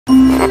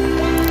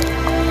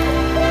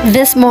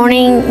This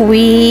morning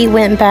we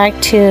went back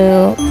to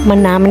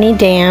Menomonie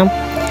Dam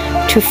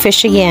to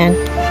fish again.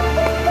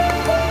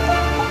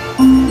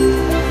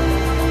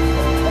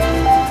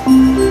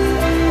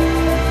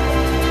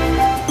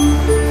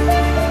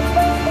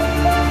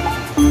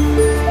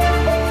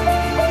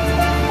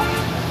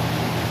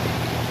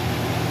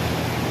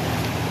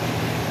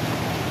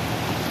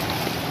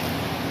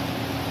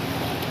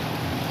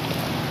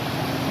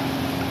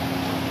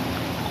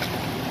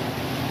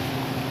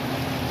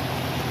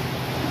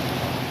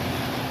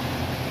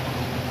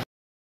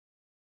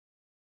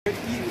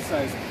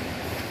 Size.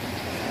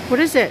 What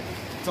is it?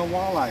 It's a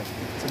walleye.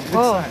 It's a good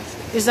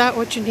size. Is that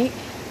what you need?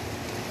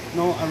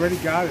 No, I already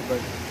got it, but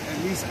at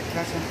least I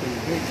catch something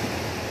big.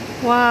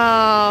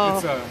 Wow.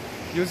 It's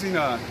using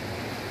a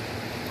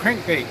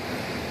crankbait,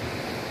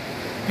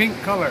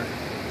 pink color.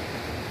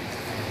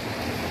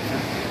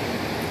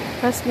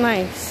 That's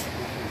nice.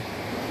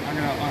 I'm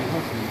gonna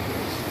unhook him.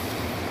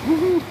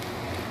 Woohoo!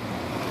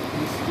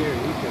 He's scary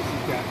because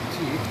he's got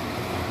teeth.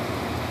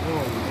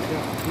 Oh my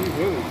god, he's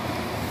really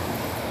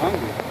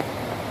hungry.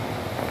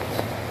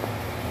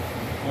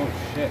 Oh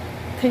shit.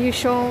 Can you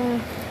show him?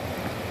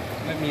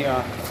 Let me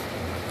get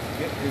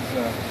his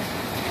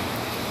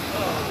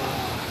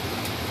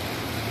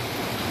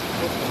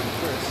this one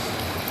first.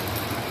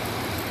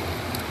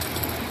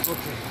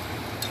 Okay.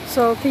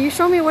 So can you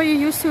show me what you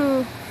used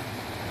to?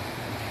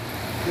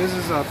 This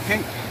is a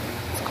pink,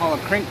 it's called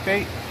a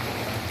crankbait.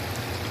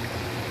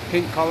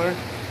 Pink color.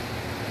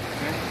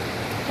 Okay.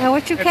 And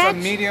what you catch?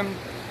 It's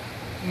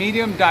a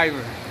medium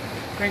diver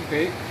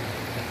crankbait.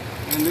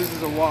 And this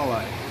is a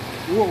walleye.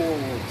 Whoa, whoa,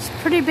 whoa. It's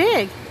pretty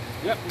big.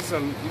 Yep, this is a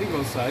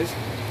legal size.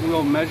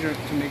 We'll measure it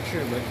to make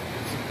sure, but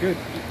it's a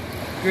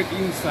good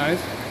eating size.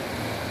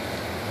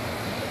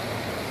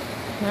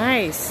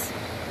 Nice.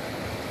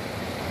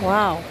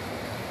 Wow.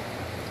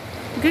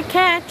 Good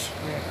catch.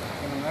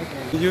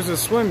 We use a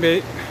swim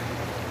bait.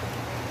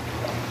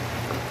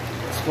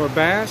 It's for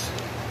bass,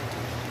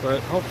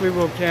 but hopefully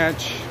we'll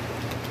catch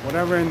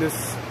whatever in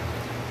this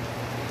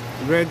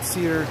red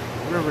Cedar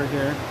River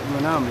here in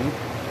Menomonie.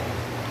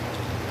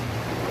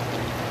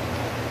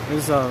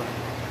 This is a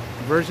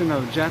version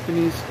of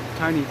Japanese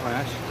tiny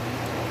flash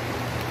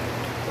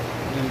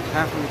and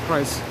half of the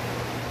price.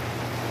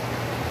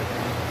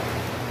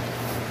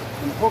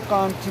 And hook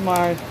on to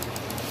my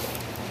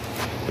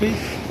big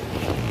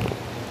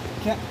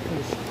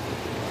catfish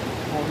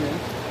over here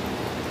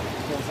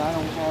because I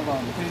don't have a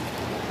big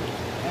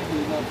heavy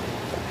enough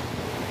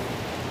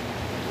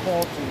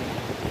pole to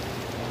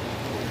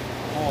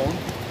hold.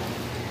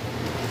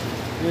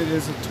 It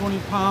is a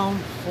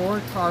 20-pound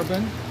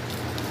fluorocarbon.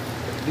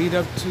 Lead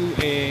up to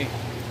a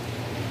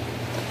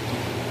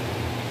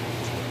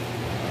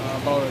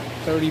about a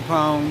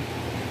 30-pound,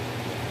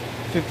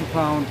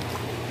 50-pound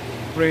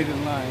braided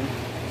line.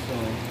 So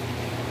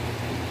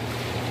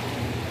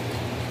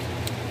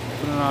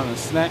put it on a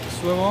snack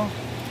swivel.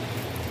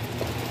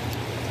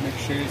 Make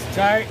sure it's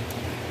tight,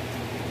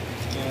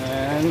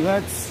 and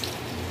let's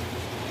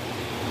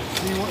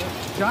see what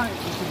giant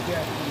we can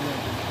get from here.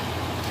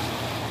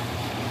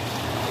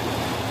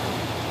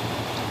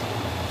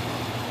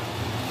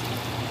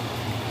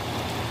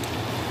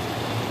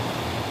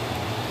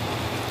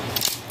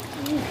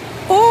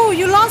 Oh,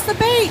 you lost the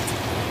bait.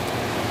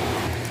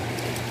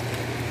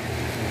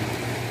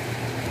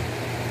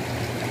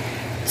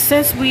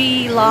 Since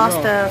we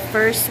lost the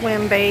first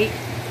swim bait,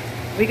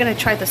 we're gonna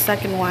try the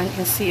second one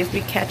and see if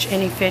we catch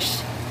any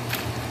fish.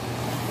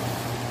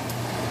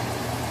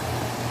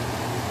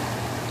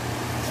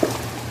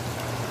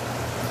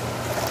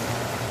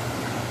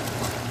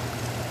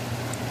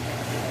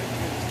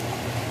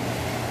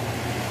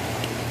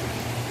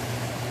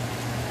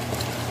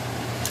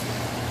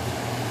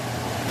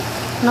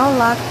 No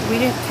luck, we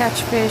didn't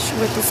catch fish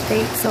with this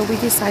bait, so we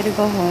decided to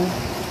go home.